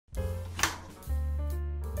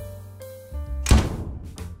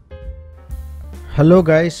Hello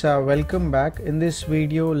guys, welcome back. In this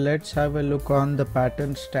video let's have a look on the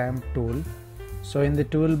pattern stamp tool. So in the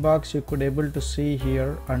toolbox you could able to see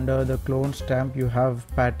here under the clone stamp you have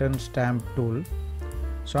pattern stamp tool.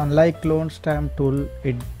 So unlike clone stamp tool,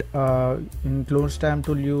 in clone stamp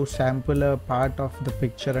tool you sample a part of the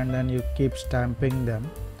picture and then you keep stamping them,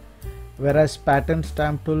 whereas pattern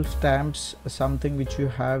stamp tool stamps something which you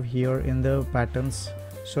have here in the patterns.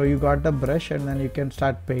 So you got the brush and then you can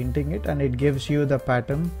start painting it and it gives you the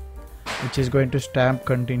pattern which is going to stamp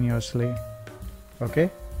continuously.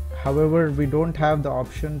 Okay, however we don't have the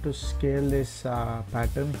option to scale this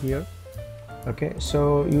pattern here. Okay,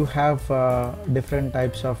 so you have different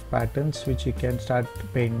types of patterns which you can start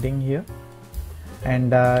painting here,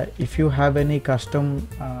 and if you have any custom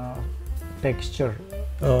texture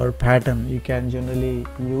or pattern you can generally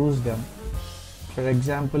use them. For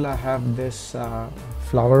example, I have this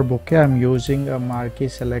flower bouquet. I'm using a marquee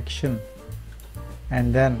selection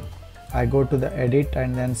and then I go to the edit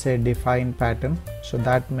and then say define pattern, so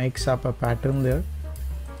that makes up a pattern there.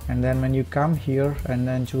 And then when you come here and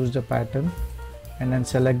then choose the pattern and then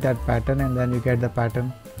select that pattern, and then you get the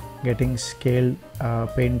pattern getting scaled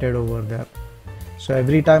painted over there. So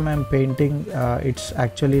every time I'm painting it's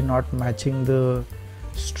actually not matching the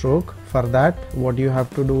stroke. For that what you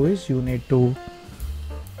have to do is you need to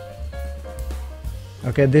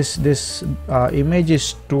this image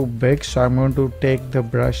is too big, so I'm going to take the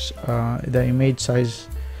brush, the image size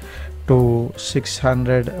to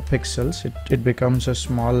 600 pixels. It becomes a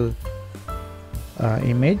small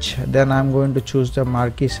image. Then I'm going to choose the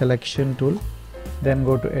marquee selection tool, then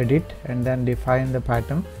go to edit and then define the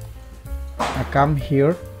pattern. I come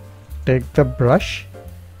here, take the brush,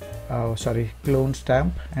 clone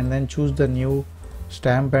stamp, and then choose the new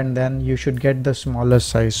stamp, and then you should get the smaller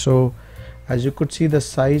size. So as you could see, the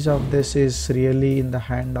size of this is really in the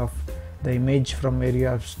hand of the image from where you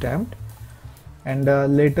have stamped. And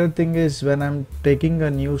later thing is, when I'm taking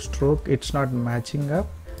a new stroke it's not matching up,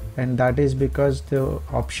 and that is because the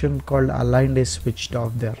option called aligned is switched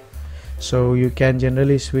off there. So you can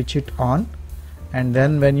generally switch it on, and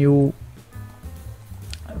then when you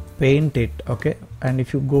paint it, okay, and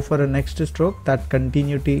if you go for a next stroke, that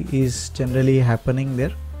continuity is generally happening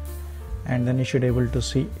there, and then you should able to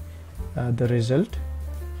see the result,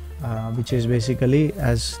 which is basically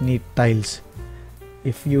as neat tiles.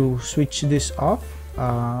 If you switch this off,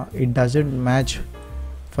 it doesn't match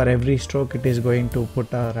for every stroke. It is going to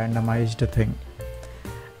put a randomized thing.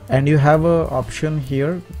 And you have a option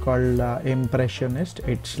here called impressionist.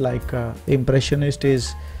 It's like impressionist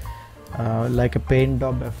is like a paint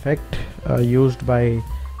daub effect used by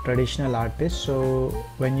traditional artists. So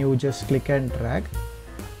when you just click and drag,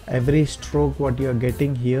 every stroke what you are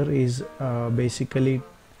getting here is basically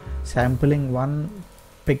sampling one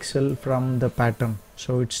pixel from the pattern,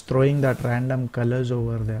 so it's throwing that random colors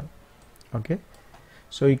over there. Okay,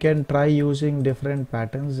 so you can try using different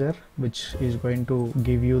patterns there, which is going to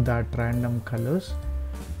give you that random colors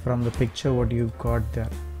from the picture what you got there.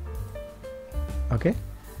 Okay,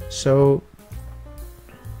 so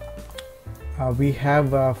we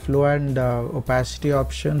have flow and opacity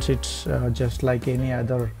options. It's just like any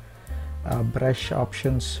other brush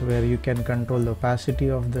options where you can control the opacity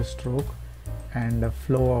of the stroke and the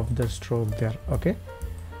flow of the stroke there. Okay,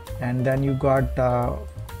 and then you got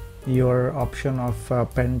your option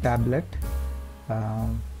of pen tablet.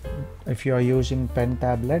 If you are using pen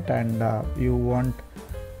tablet and you want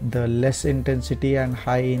the less intensity and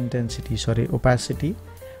high intensity opacity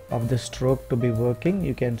of the stroke to be working,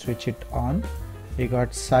 you can switch it on. You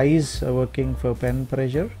got size working for pen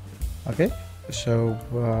pressure. Okay, so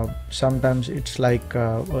sometimes it's like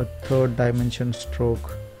a third dimension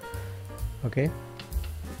stroke. Okay,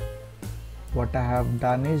 what I have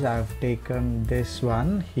done is I have taken this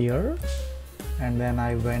one here and then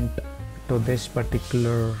I went to this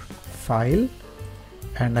particular file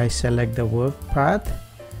and I select the work path,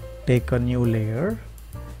 take a new layer,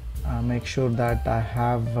 make sure that I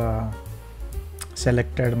have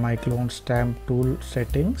selected my clone stamp tool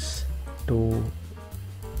settings to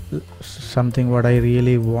something what I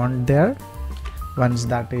really want there. Once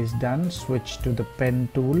that is done, switch to the pen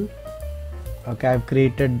tool. Okay, I've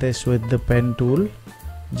created this with the pen tool.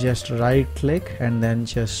 Just right click and then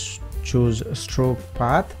just choose stroke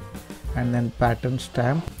path and then pattern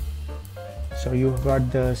stamp. So you've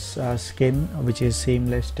got the skin which is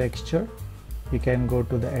seamless texture. You can go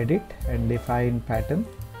to the edit and define pattern,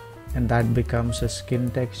 and that becomes a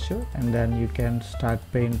skin texture, and then you can start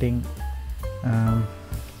painting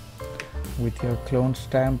with your clone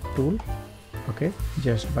stamp tool. Okay,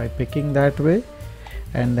 just by picking that way,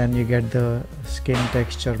 and then you get the skin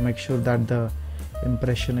texture. Make sure that the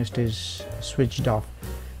impressionist is switched off.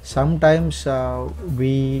 Sometimes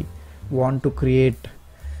we want to create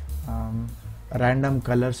random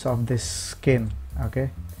colors of this skin. Okay,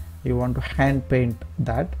 you want to hand paint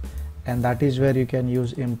that, and that is where you can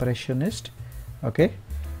use impressionist. Okay,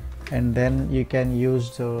 and then you can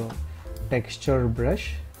use the texture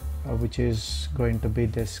brush, which is going to be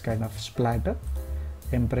this kind of splatter.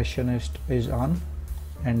 Impressionist is on,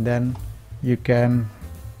 and then you can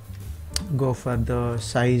go for the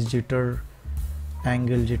size jitter,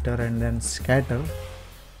 angle jitter, and then scatter.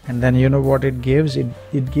 And then you know what it gives?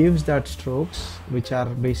 It gives that strokes which are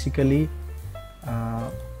basically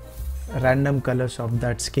random colors of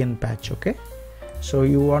that skin patch. Okay, so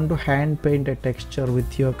you want to hand paint a texture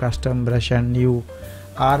with your custom brush and you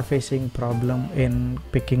are facing problem in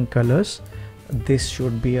picking colors, this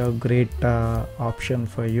should be a great option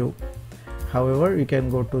for you. However, you can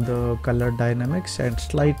go to the color dynamics and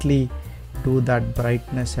slightly do that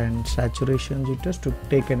brightness and saturation jitters to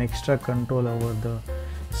take an extra control over the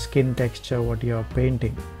skin texture what you are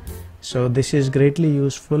painting. So this is greatly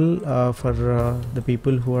useful for the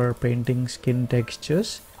people who are painting skin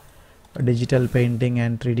textures, digital painting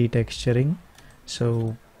and 3D texturing.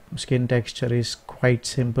 So skin texture is quite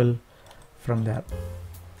simple from that.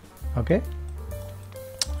 Okay,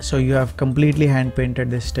 so you have completely hand painted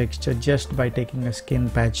this texture just by taking a skin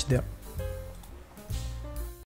patch there.